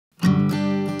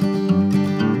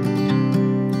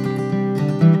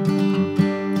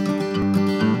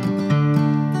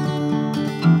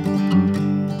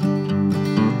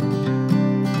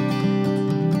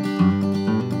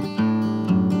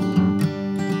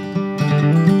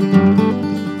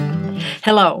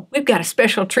Hello, we've got a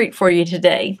special treat for you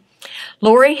today.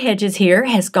 Lori Hedges here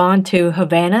has gone to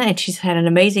Havana and she's had an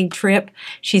amazing trip.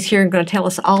 She's here and going to tell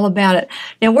us all about it.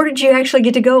 Now, where did you actually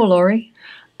get to go, Lori?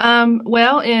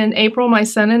 Well, in April, my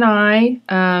son and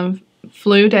I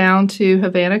flew down to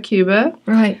Havana, Cuba.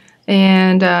 Right.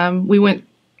 And we went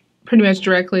pretty much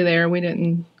directly there. We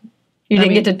didn't... You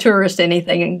didn't get to tourist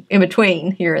anything in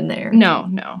between here and there?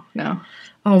 No.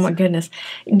 Oh, my goodness.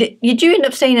 Did you end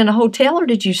up staying in a hotel or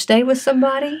did you stay with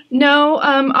somebody? No,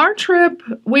 our trip,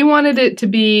 we wanted it to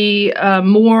be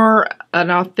more an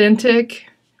authentic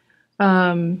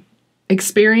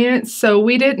experience, so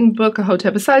we didn't book a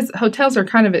hotel. Besides, hotels are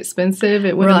kind of expensive.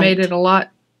 It would have made it a lot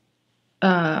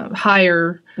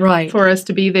higher for us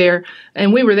to be there.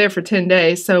 And we were there for 10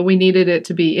 days, so we needed it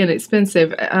to be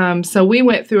inexpensive. So we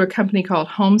went through a company called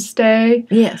Homestay.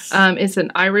 Yes. It's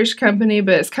an Irish company,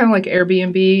 but it's kind of like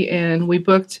Airbnb, and we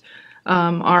booked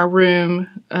our room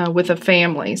with a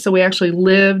family. So we actually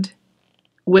lived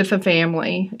with a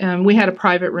family. We had a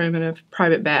private room and a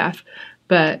private bath,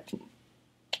 but...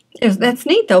 That's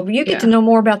neat, though. But you get to know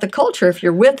more about the culture if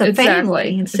you're with a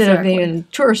family instead of being the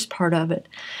tourist part of it.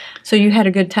 So you had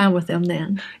a good time with them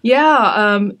then.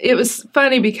 Yeah. It was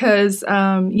funny because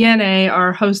Yene,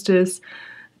 our hostess,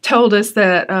 told us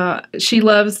that she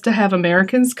loves to have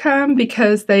Americans come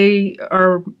because they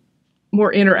are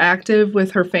more interactive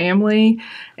with her family.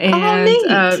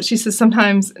 And she says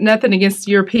sometimes, nothing against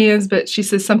Europeans, but she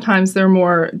says sometimes they're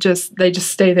more they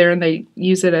just stay there and they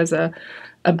use it as a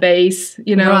base,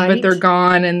 but they're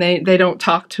gone and they don't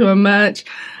talk to them much.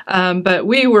 But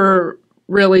we were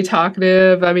really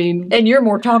talkative. I mean, and you're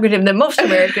more talkative than most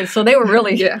Americans, so they were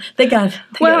really they got a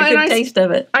good taste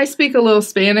of it. I speak a little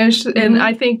Spanish, and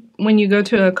I think when you go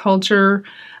to a culture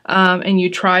and you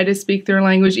try to speak their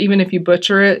language, even if you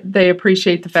butcher it, they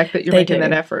appreciate the fact that you're making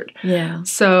that effort. Yeah.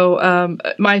 So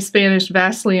my Spanish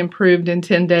vastly improved in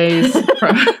 10 days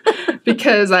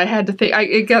because I had to think.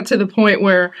 It got to the point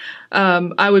where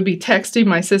I would be texting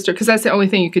my sister, because that's the only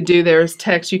thing you could do there is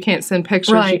text. You can't send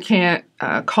pictures. You can't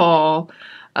call.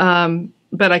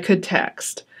 But I could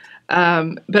text.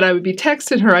 But I would be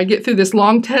texting her. I'd get through this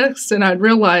long text, and I'd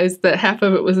realize that half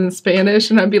of it was in Spanish,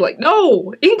 and I'd be like,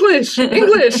 no, English. Now,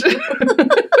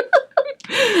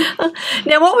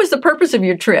 what was the purpose of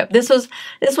your trip? This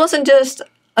wasn't just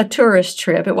a tourist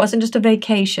trip. It wasn't just a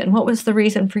vacation. What was the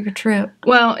reason for your trip?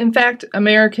 Well, in fact,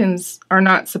 Americans are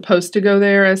not supposed to go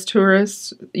there as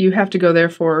tourists. You have to go there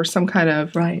for some kind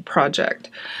of project.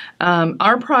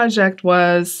 Our project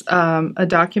was a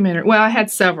documentary. Well, I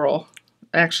had several,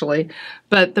 actually,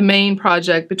 but the main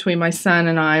project between my son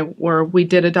and I we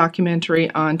did a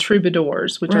documentary on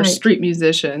troubadours, which are street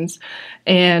musicians,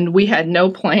 and we had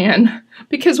no plan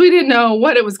because we didn't know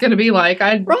what it was going to be like.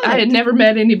 I had never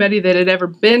met anybody that had ever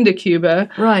been to Cuba,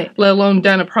 let alone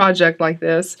done a project like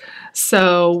this,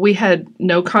 so we had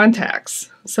no contacts.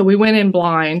 So we went in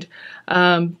blind.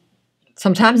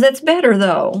 Sometimes that's better,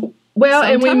 though. Well,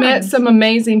 and we met some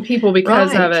amazing people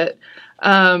because of it.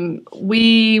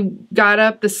 We got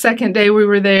up the second day we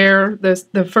were there,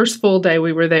 the first full day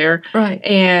we were there.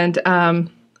 And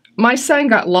my son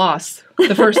got lost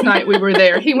the first night we were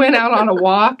there. He went out on a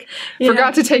walk,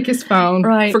 forgot to take his phone,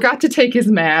 forgot to take his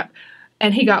map,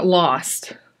 and he got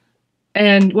lost.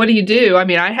 And what do you do? I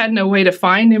mean, I had no way to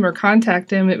find him or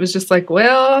contact him. It was just like,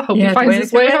 well, hope he finds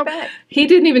his way home. He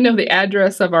didn't even know the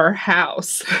address of our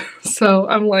house. So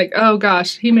I'm like, oh,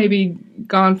 gosh, he may be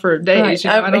gone for days.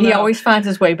 I don't know. He always finds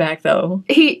his way back, though.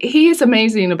 He is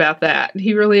amazing about that.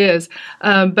 He really is.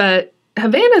 But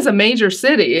Havana is a major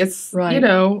city. It's,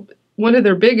 one of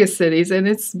their biggest cities, and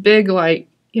it's big like,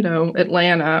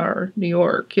 Atlanta or New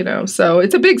York, so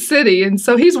it's a big city. And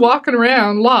so he's walking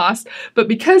around lost, but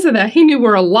because of that, he knew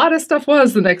where a lot of stuff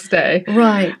was the next day.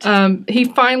 He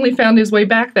finally found his way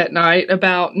back that night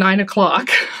about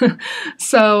 9:00.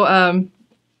 So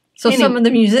some of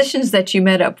the musicians that you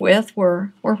met up with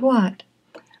were what?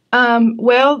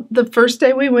 Well, the first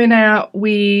day we went out,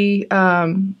 we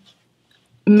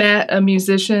met a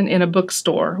musician in a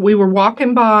bookstore. We were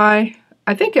walking by.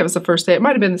 I think it was the first day. It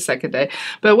might have been the second day.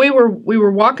 But we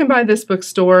were walking by this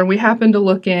bookstore, and we happened to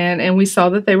look in, and we saw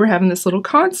that they were having this little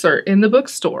concert in the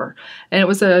bookstore. And it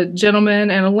was a gentleman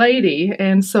and a lady.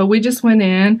 And so we just went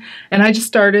in, and I just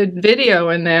started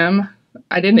videoing them.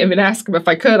 I didn't even ask them if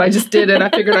I could. I just did it. I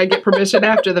figured I'd get permission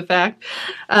after the fact.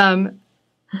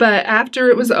 But after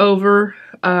it was over,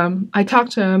 I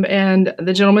talked to him, and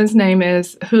the gentleman's name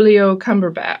is Julio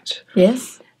Cumberbatch.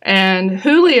 Yes. And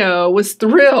Julio was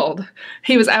thrilled.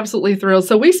 He was absolutely thrilled.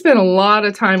 So we spent a lot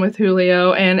of time with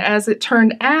Julio, and as it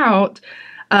turned out,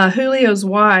 Julio's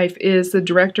wife is the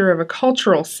director of a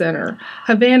cultural center.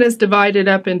 Havana is divided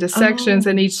up into sections,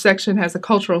 and each section has a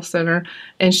cultural center,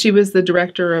 and she was the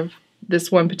director of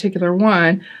this one particular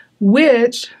one,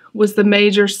 which was the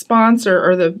major sponsor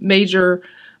or the major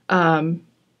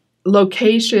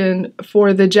location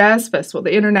for the jazz festival,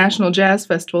 the International Jazz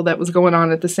Festival that was going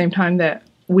on at the same time that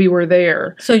we were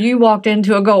there. So you walked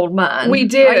into a gold mine. We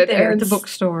did. Right there at the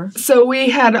bookstore. So we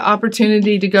had an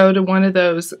opportunity to go to one of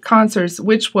those concerts,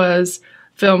 which was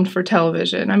filmed for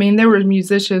television. I mean, there were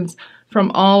musicians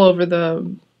from all over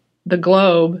the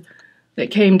globe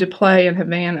that came to play in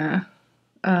Havana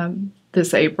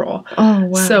this April. Oh,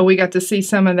 wow. So we got to see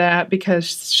some of that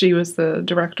because she was the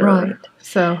director. Right.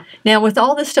 So now with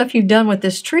all the stuff you've done with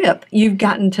this trip, you've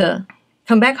gotten to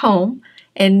come back home,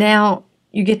 and now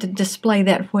you get to display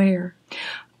that where?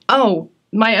 Oh,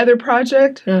 my other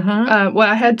project? Well,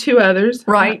 I had two others.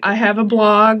 Right. I have a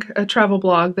blog, a travel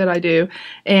blog that I do,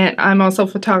 and I'm also a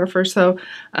photographer. So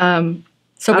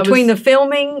between the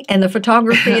filming and the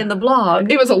photography and the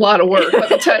blog. It was a lot of work,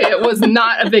 let me tell you. It was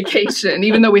not a vacation,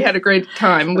 even though we had a great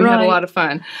time. We had a lot of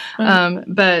fun.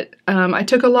 But I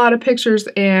took a lot of pictures,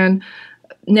 and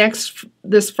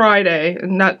this Friday,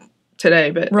 not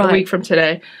today, but a week from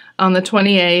today, on the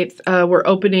 28th, we're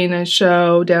opening a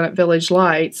show down at Village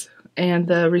Lights, and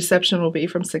the reception will be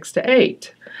from 6 to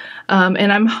 8.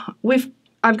 And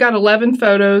I've got 11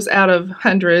 photos out of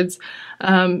hundreds.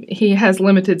 He has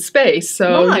limited space,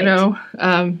 so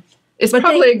it's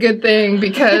probably a good thing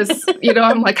because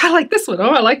I'm like, I like this one. Oh,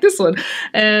 I like this one,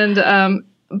 and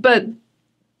but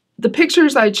the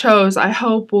pictures I chose, I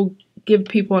hope will give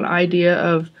people an idea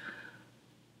of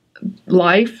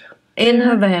life in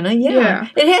Havana. Yeah,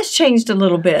 it has changed a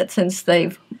little bit since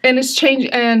they've. And it's changed,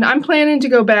 and I'm planning to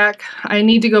go back. I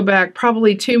need to go back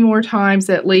probably 2 more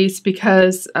times at least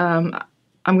because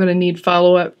I'm going to need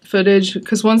follow-up footage.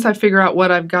 Because once I figure out what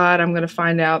I've got, I'm going to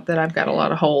find out that I've got a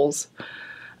lot of holes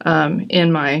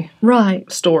in my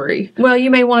story. Well, you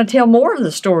may want to tell more of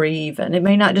the story even. It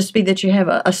may not just be that you have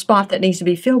a spot that needs to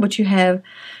be filled, but you're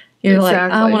like,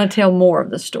 I want to tell more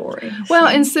of the story. Well,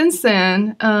 and since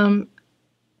then,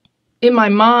 in my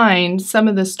mind, some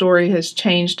of the story has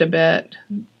changed a bit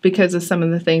because of some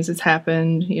of the things that's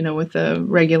happened, with the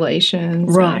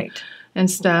regulations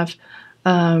and stuff.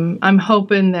 I'm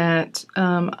hoping that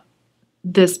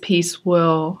this piece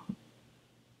will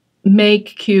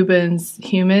make Cubans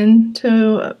human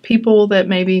to people that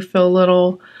maybe feel a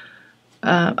little,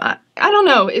 I don't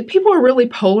know. People are really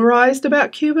polarized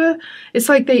about Cuba. It's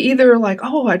like they either are like,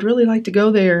 oh, I'd really like to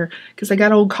go there because they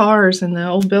got old cars and the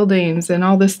old buildings and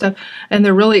all this stuff, and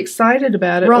they're really excited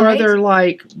about it. Or they're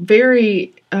like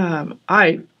very,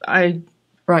 I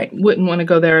wouldn't want to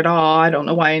go there at all. I don't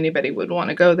know why anybody would want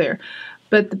to go there.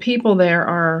 But the people there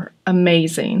are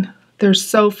amazing. They're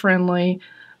so friendly.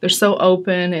 They're so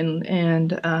open,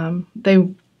 and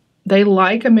they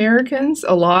like Americans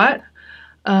a lot.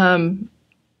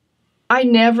 I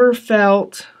never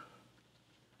felt,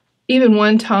 even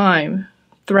one time,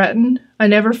 threatened. I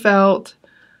never felt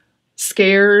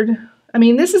scared. I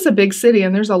mean, this is a big city,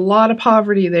 and there's a lot of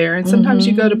poverty there. And sometimes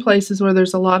you go to places where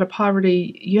there's a lot of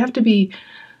poverty. You have to be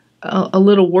a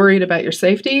little worried about your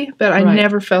safety, but I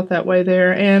never felt that way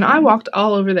there. And I walked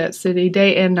all over that city,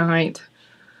 day and night.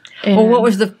 And well, what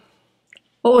was the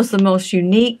most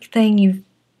unique thing you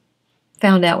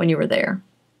found out when you were there?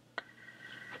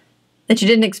 That you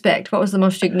didn't expect? What was the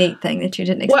most unique thing that you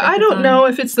didn't expect? Well, I don't know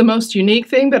if it's the most unique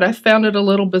thing, but I found it a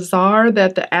little bizarre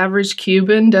that the average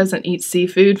Cuban doesn't eat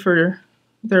seafood for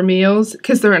their meals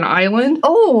because they're an island.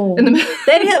 Oh,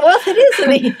 that is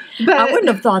neat. But I wouldn't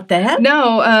have thought that.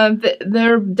 No,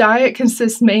 their diet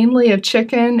consists mainly of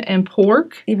chicken and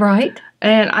pork. Right.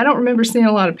 And I don't remember seeing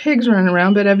a lot of pigs running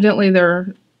around, but evidently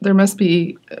there must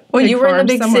be. Well, you were in a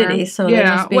big somewhere. City, so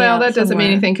yeah. Well, that doesn't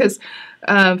mean anything because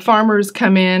farmers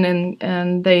come in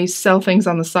and they sell things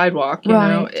on the sidewalk. You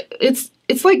know,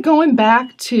 it's like going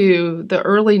back to the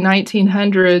early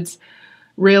 1900s.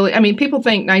 Really, I mean, people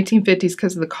think 1950s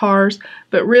because of the cars,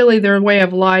 but really their way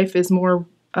of life is more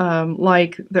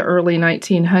like the early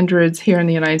 1900s here in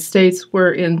the United States,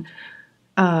 where in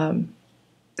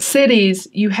cities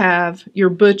you have your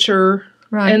butcher.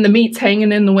 Right. And the meat's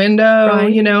hanging in the window,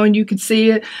 and you could see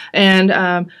it.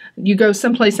 And you go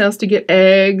someplace else to get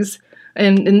eggs.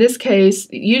 And in this case,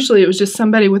 usually it was just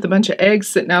somebody with a bunch of eggs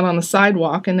sitting out on the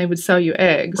sidewalk, and they would sell you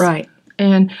eggs. Right.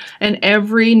 And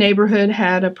every neighborhood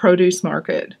had a produce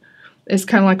market. It's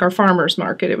kind of like our farmer's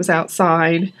market. It was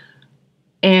outside,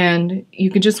 and you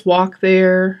could just walk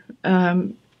there.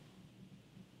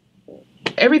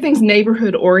 Everything's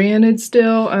neighborhood oriented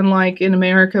still, unlike in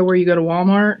America where you go to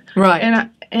Walmart.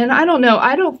 Right. And I don't know.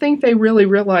 I don't think they really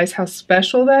realize how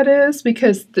special that is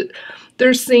because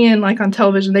they're seeing, like on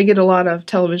television, they get a lot of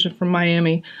television from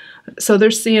Miami. So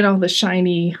they're seeing all the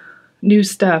shiny new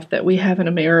stuff that we have in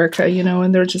America,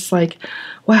 and they're just like,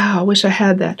 wow, I wish I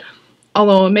had that.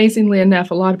 Although, amazingly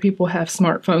enough, a lot of people have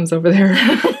smartphones over there.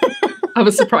 I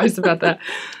was surprised about that.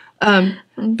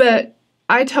 But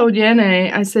I told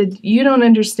Yene, I said, you don't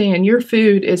understand. Your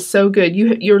food is so good.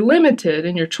 You're limited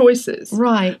in your choices.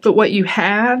 Right. But what you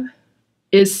have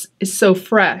is so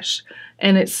fresh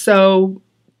and it's so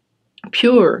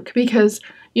pure because,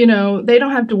 they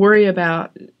don't have to worry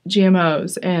about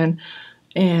GMOs and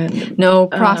no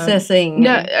processing.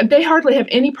 No, they hardly have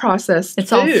any processed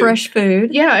It's food. all fresh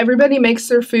food. Yeah, everybody makes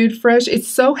their food fresh. It's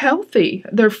so healthy.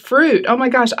 Their fruit. Oh my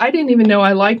gosh, I didn't even know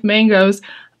I liked mangoes.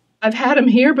 I've had them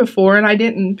here before, and I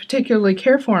didn't particularly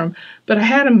care for them. But I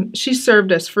had them. She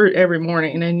served us fruit every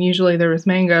morning, and usually there was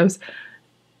mangoes.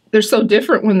 They're so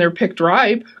different when they're picked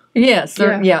ripe. Yes,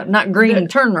 not green and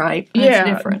turn ripe. That's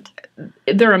different.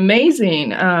 They're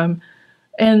amazing.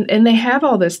 And they have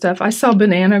all this stuff. I saw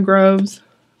banana groves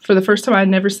for the first time. I'd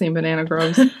never seen banana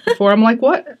groves before. I'm like,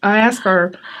 what? I asked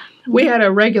we had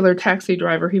a regular taxi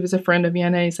driver. He was a friend of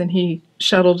Yene's, and he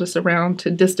shuttled us around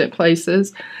to distant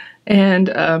places. And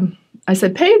I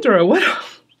said, Pedro,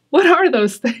 what are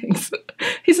those things?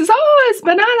 He says, oh, it's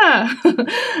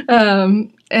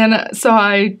banana. So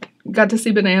I got to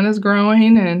see bananas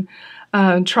growing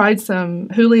and tried some.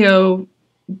 Julio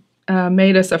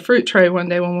made us a fruit tray one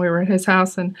day when we were at his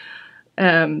house, and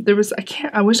there was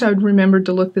I wish I would remembered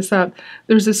to look this up.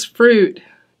 There's this fruit,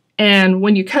 and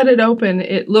when you cut it open,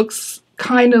 it looks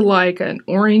kind of like an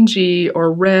orangey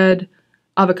or red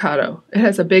avocado. It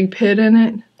has a big pit in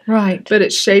it, right? But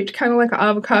it's shaped kind of like an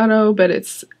avocado, but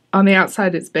it's on the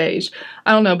outside it's beige.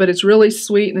 I don't know, but it's really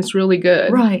sweet and it's really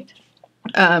good, right?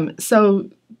 So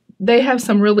they have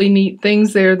some really neat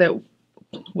things there that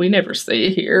we never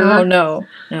see here. Oh, no.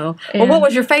 Well, what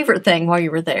was your favorite thing while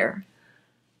you were there?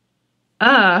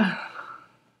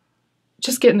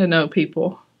 Just getting to know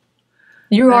people.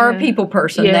 You are a people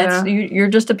person. Yeah. You're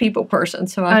just a people person,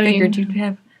 so I figured you'd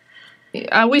have...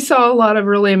 We saw a lot of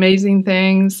really amazing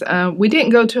things. We didn't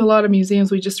go to a lot of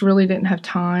museums. We just really didn't have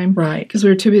time. Right. Because we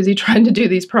were too busy trying to do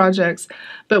these projects.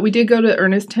 But we did go to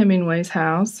Ernest Hemingway's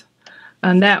house.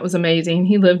 And that was amazing.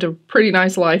 He lived a pretty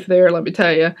nice life there, let me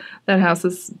tell you. That house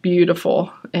is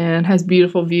beautiful and has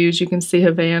beautiful views. You can see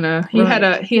Havana.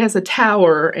 He has a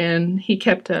tower, and he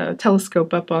kept a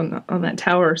telescope up on that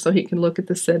tower so he can look at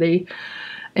the city.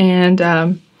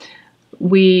 And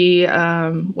we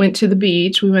went to the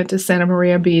beach. We went to Santa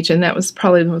Maria Beach, and that was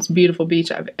probably the most beautiful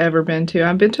beach I've ever been to.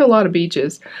 I've been to a lot of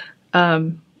beaches.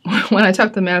 When I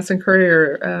talked to the Madison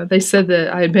Courier, they said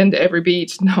that I had been to every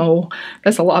beach. No,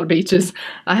 that's a lot of beaches.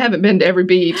 I haven't been to every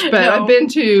beach, but I've been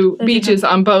to beaches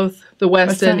on both the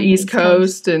West and East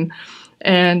Coast and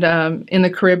in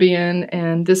the Caribbean,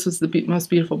 and this was the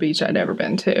most beautiful beach I'd ever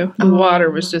been to. The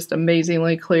water was just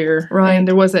amazingly clear. Right. And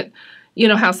there wasn't,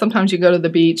 how sometimes you go to the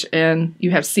beach and you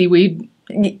have seaweed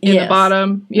in the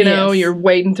bottom, you're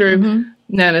wading through. Mm-hmm.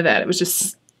 None of that. It was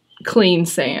just clean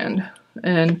sand.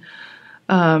 And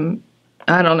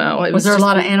I don't know. Was there a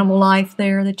lot of animal life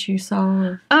there that you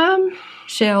saw?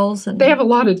 Shells? They have a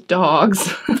lot of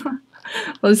dogs.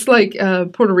 Well, it's like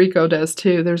Puerto Rico does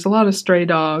too. There's a lot of stray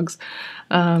dogs.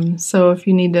 So if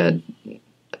you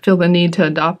feel the need to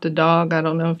adopt a dog, I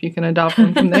don't know if you can adopt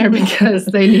them from there because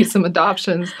they need some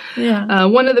adoptions. Yeah.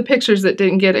 One of the pictures that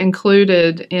didn't get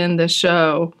included in the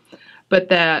show, but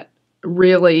that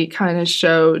really kind of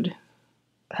showed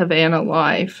Havana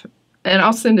life, and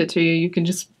I'll send it to you. You can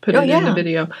just put it in the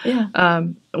video. Yeah.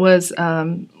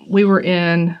 We were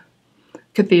in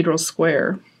Cathedral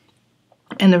Square,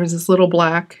 and there was this little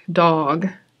black dog,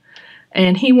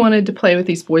 and he wanted to play with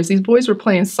these boys. These boys were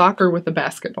playing soccer with a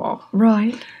basketball.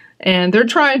 Right. And they're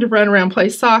trying to run around and play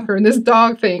soccer, and this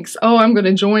dog thinks, oh, I'm going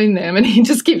to join them, and he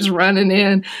just keeps running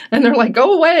in. And they're like,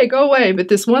 go away, go away. But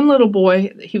this one little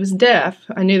boy, he was deaf.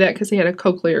 I knew that because he had a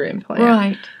cochlear implant.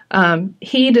 Right.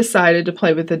 He decided to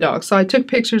play with the dog. So I took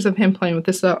pictures of him playing with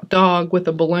this dog with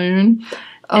a balloon.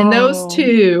 And those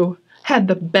two had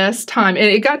the best time. And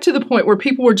it got to the point where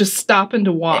people were just stopping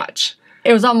to watch.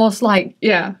 It was almost like...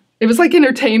 Yeah. It was like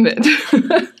entertainment.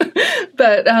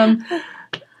 But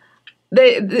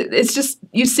it's just,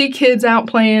 you see kids out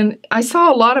playing. I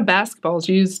saw a lot of basketballs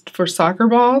used for soccer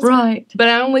balls. Right. But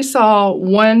I only saw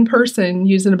one person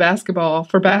using a basketball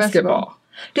for basketball.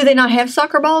 Do they not have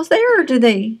soccer balls there, or do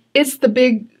they? It's the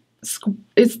big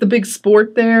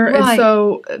sport there, right. And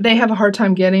so they have a hard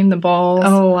time getting the balls.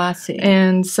 Oh, I see.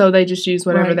 And so they just use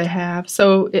whatever they have.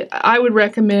 So I would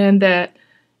recommend that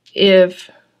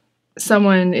if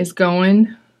someone is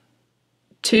going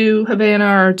to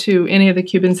Havana or to any of the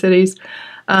Cuban cities,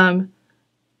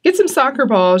 get some soccer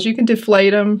balls. You can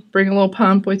deflate them, bring a little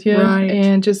pump with you,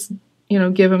 and just,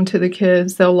 give them to the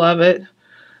kids. They'll love it.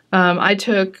 I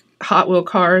took Hot Wheel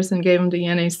cars and gave them to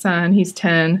Yenne's son. He's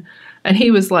 10. And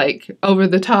he was like over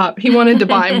the top. He wanted to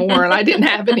buy more, and I didn't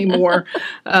have any more.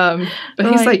 But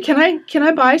he's like, "Can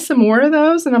I buy some more of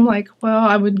those?" And I'm like, "Well,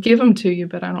 I would give them to you,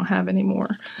 but I don't have any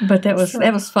more." But that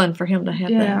was fun for him to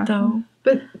have that, though.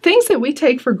 But things that we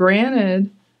take for granted,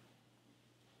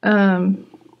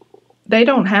 they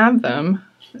don't have them.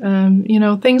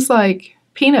 Things like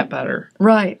peanut butter.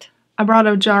 Right. I brought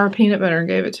a jar of peanut butter and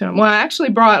gave it to him. Well, I actually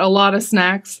brought a lot of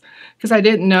snacks because I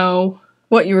didn't know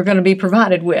what you were going to be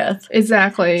provided with.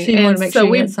 Exactly. So you want to make sure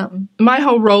you had something. My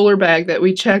whole roller bag that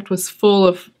we checked was full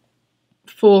of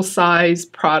full-size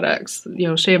products,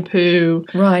 shampoo.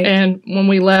 Right. And when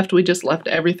we left, we just left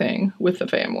everything with the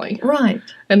family. Right.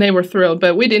 And they were thrilled.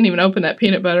 But we didn't even open that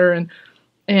peanut butter. And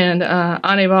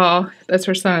Anival, that's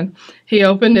her son, he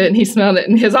opened it and he smelled it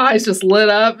and his eyes just lit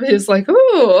up. He's like,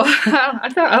 "Ooh,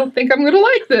 I don't think I'm going to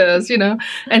like this,"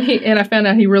 And I found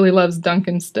out he really loves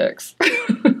Dunkin' Sticks.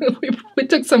 we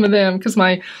took some of them because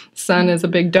my son is a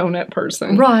big donut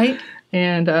person. Right.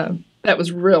 And that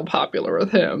was real popular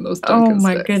with him, those Dunkin'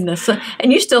 Sticks. Oh, my goodness.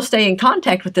 And you still stay in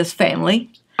contact with this family?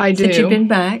 I do. Since you've been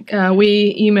back?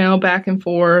 We email back and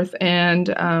forth. And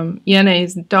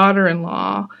Yenne's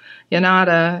daughter-in-law,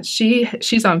 Yanada,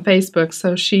 she's on Facebook,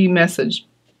 so she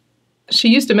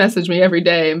used to message me every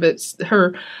day, but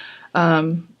her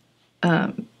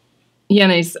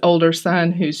Yenne's older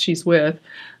son, who she's with,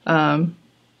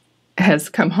 has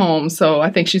come home, so I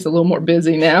think she's a little more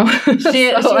busy now.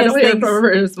 She I don't hear from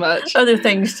her as much. Other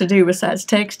things to do besides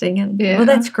texting, and yeah. Well,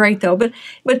 that's great though. But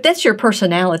that's your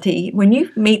personality. When you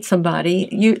meet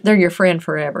somebody, they're your friend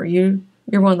forever. You're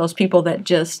one of those people that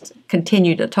just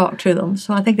continue to talk to them.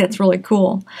 So I think that's really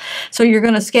cool. So you're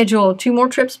going to schedule 2 more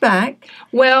trips back?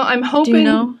 Well, I'm hoping. Do you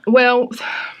know? Well,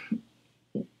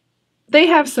 they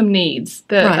have some needs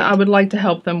that I would like to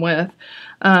help them with.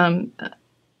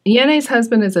 Yenne's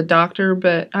husband is a doctor,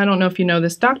 but I don't know if you know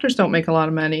this. Doctors don't make a lot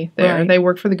of money there. Right. They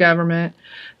work for the government.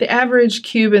 The average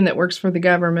Cuban that works for the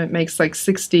government makes like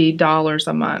 $60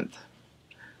 a month.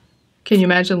 Can you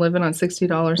imagine living on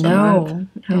 $60 a month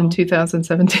in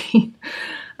 2017?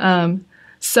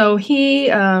 So he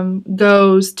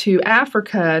goes to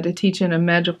Africa to teach in a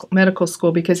medical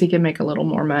school because he can make a little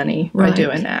more money by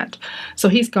doing that. So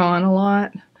he's gone a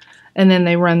lot, and then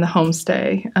they run the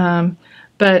homestay.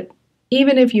 But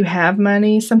even if you have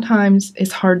money, sometimes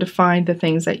it's hard to find the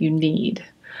things that you need.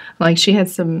 Like she had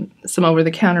some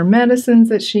over-the-counter medicines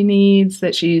that she needs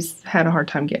that she's had a hard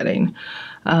time getting.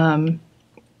 I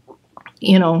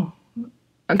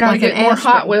got to get more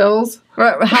Hot Wheels.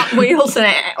 Hot Wheels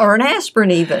or an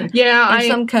aspirin even. Yeah. In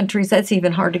some countries, that's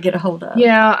even hard to get a hold of.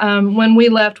 Yeah. When we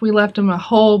left them a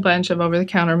whole bunch of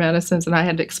over-the-counter medicines, and I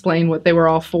had to explain what they were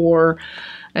all for.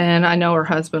 And I know her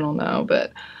husband will know.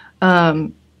 But,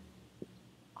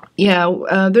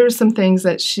 there's some things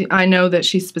that I know that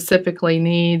she specifically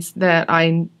needs that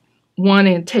I want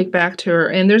to take back to her.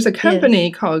 And there's a company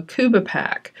called Cuba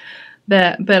Pack.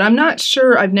 But I'm not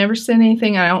sure. I've never sent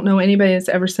anything. I don't know anybody that's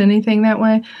ever sent anything that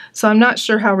way. So I'm not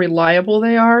sure how reliable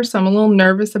they are. So I'm a little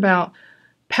nervous about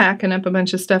packing up a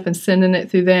bunch of stuff and sending it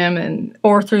through them,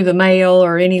 or through the mail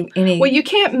or any. Well, you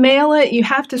can't mail it. You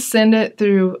have to send it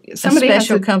through somebody. A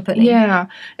special company. Yeah,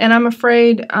 and I'm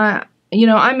afraid.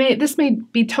 This may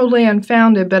be totally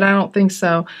unfounded, but I don't think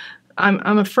so.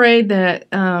 I'm afraid that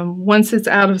once it's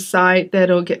out of sight, that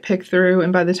it'll get picked through,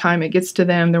 and by the time it gets to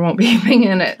them, there won't be anything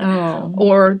in it. Oh.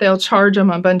 Or they'll charge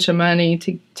them a bunch of money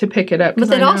to pick it up. But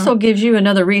that also gives you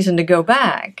another reason to go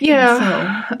back.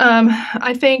 Yeah. So.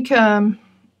 I think I'm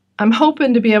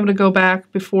hoping to be able to go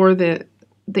back before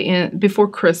before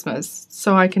Christmas,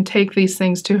 so I can take these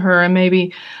things to her, and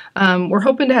maybe we're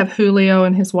hoping to have Julio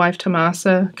and his wife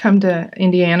Tomasa come to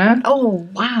Indiana. Oh,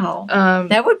 wow.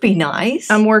 That would be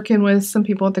nice. I'm working with some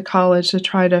people at the college to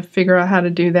try to figure out how to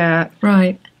do that.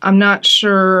 Right. I'm not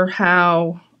sure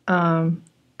how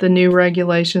the new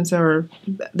regulations or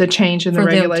the change in the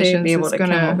regulations is going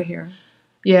to come over here.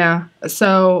 Yeah.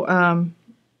 So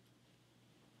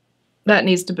that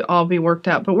needs to all be worked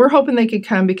out. But we're hoping they could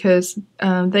come because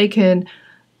they can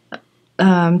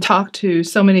talk to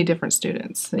so many different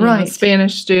students.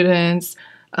 Spanish students,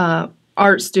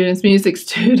 art students, music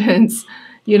students,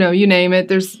 you name it.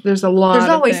 There's a lot There's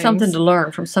always of things. something to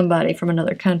learn from somebody from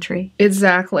another country.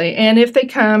 Exactly. And if they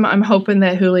come, I'm hoping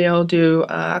that Julio will do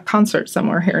a concert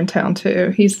somewhere here in town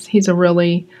too. He's a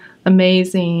really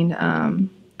amazing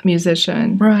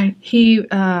musician. Right.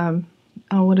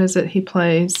 what is it? He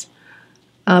plays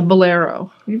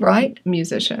bolero Right?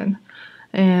 musician,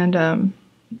 and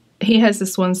he has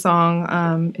this one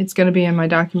song. It's going to be in my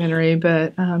documentary,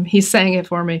 but he sang it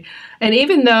for me. And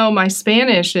even though my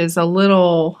Spanish is a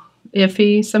little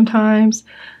iffy sometimes,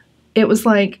 it was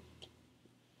like,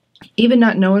 even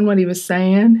not knowing what he was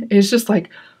saying, it's just like,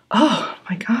 oh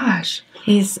my gosh.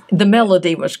 The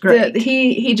melody was great.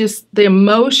 The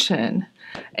emotion.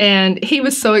 And he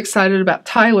was so excited about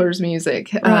Tyler's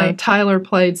music. Right. Tyler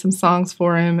played some songs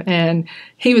for him, and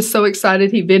he was so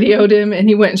excited. He videoed him, and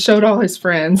he went and showed all his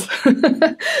friends.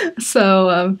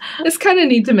 So it's kind of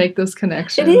neat to make those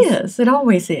connections. It is. It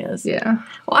always is. Yeah.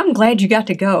 Well, I'm glad you got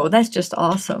to go. That's just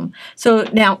awesome. So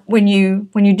now, when you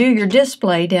do your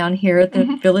display down here at the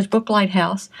Village Book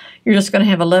Lighthouse, you're just going to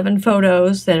have 11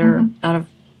 photos that are out of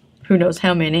who knows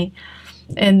how many,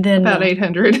 and then About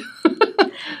 800.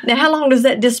 Now, how long does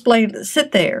that display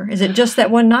sit there? Is it just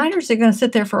that one night, or is it going to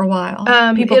sit there for a while?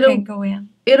 People can go in.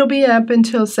 It'll be up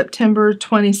until September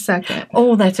 22nd.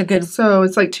 Oh, that's a good. So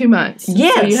it's like 2 months.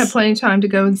 Yes. So you have plenty of time to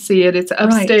go and see it. It's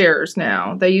upstairs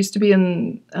now. They used to be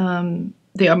in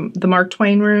the Mark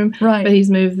Twain room, Right. but he's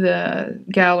moved the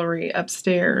gallery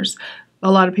upstairs.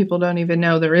 A lot of people don't even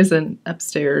know there is an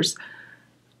upstairs.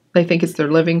 They think it's their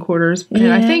living quarters.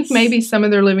 And I think maybe some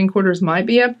of their living quarters might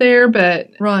be up there, but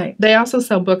they also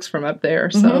sell books from up there.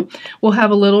 So we'll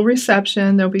have a little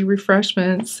reception. There'll be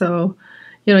refreshments. So,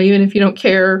 even if you don't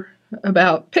care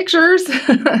about pictures,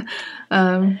 come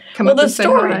up and say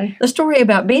hi. The story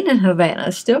about being in Havana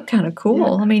is still kind of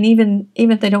cool. Yeah. I mean, even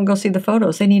if they don't go see the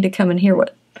photos, they need to come and hear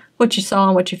what you saw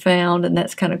and what you found, and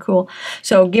that's kind of cool.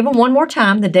 So give them one more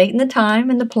time, the date and the time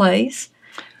and the place,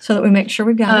 so that we make sure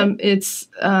we got it. It's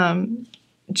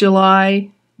July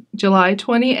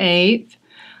 28th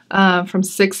from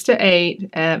 6 to 8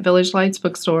 at Village Lights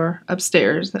Bookstore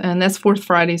upstairs. And that's Fourth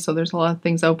Friday, so there's a lot of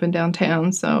things open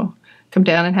downtown. So come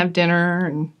down and have dinner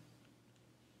and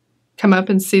come up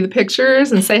and see the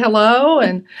pictures and say hello.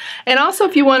 And also,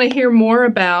 if you want to hear more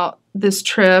about this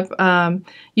trip,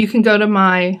 you can go to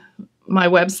my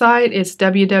website. It's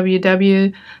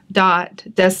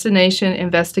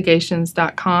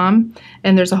www.destinationinvestigations.com,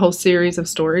 and there's a whole series of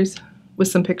stories with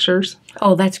some pictures.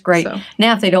 Oh, that's great. So.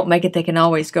 Now, if they don't make it, they can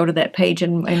always go to that page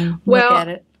and look at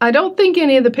it. I don't think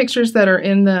any of the pictures that are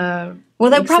in the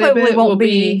they probably won't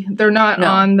be. They're not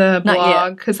on the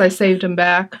blog because I saved them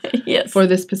back for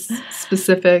this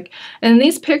specific. And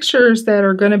these pictures that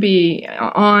are going to be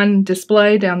on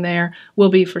display down there will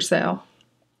be for sale.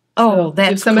 Oh, so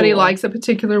that's if somebody cool. likes a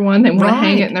particular one, they want to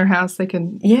hang it in their house, they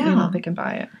can they can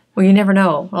buy it. Well, you never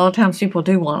know. A lot of times people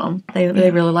do want them. They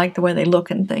really like the way they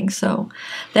look and things. So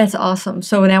that's awesome.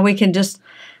 So now we can just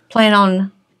plan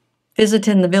on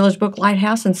visiting the Village Book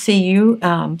Lighthouse and see you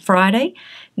Friday.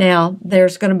 Now,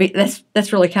 there's going to be,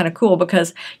 that's really kind of cool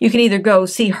because you can either go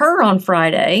see her on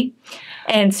Friday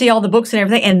and see all the books and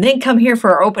everything and then come here for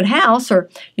our open house, or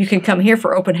you can come here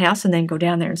for open house and then go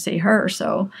down there and see her.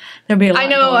 So there'll be a lot I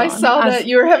know, going I on. saw that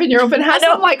you were having your open house.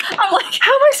 I'm like, how am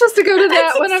I supposed to go to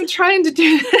that when I'm trying to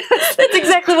do this? That's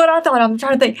exactly what I thought. I'm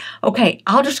trying to think, okay,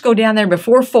 I'll just go down there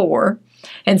before 4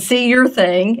 and see your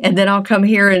thing, and then I'll come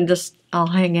here and I'll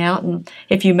hang out, and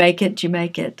if you make it, you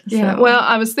make it. Yeah. So. Well,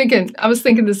 I was thinking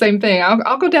the same thing.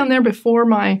 I'll go down there before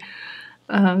my.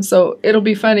 So it'll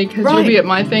be funny because you'll be at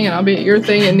my thing and I'll be at your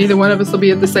thing, and neither one of us will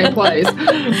be at the same place.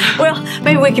 Well,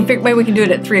 maybe we can do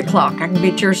it at 3:00. I can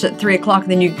be at yours at 3:00, and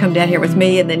then you can come down here with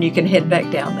me, and then you can head back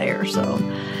down there. So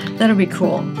that'll be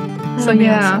cool. That'll be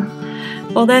awesome.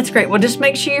 Well, that's great. Well, just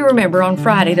make sure you remember on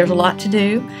Friday there's a lot to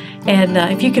do. And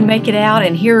if you can make it out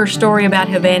and hear her story about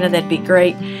Havana, that'd be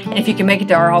great. And if you can make it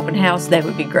to our open house, that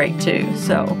would be great too.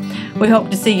 So we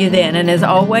hope to see you then. And as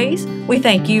always, we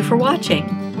thank you for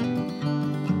watching.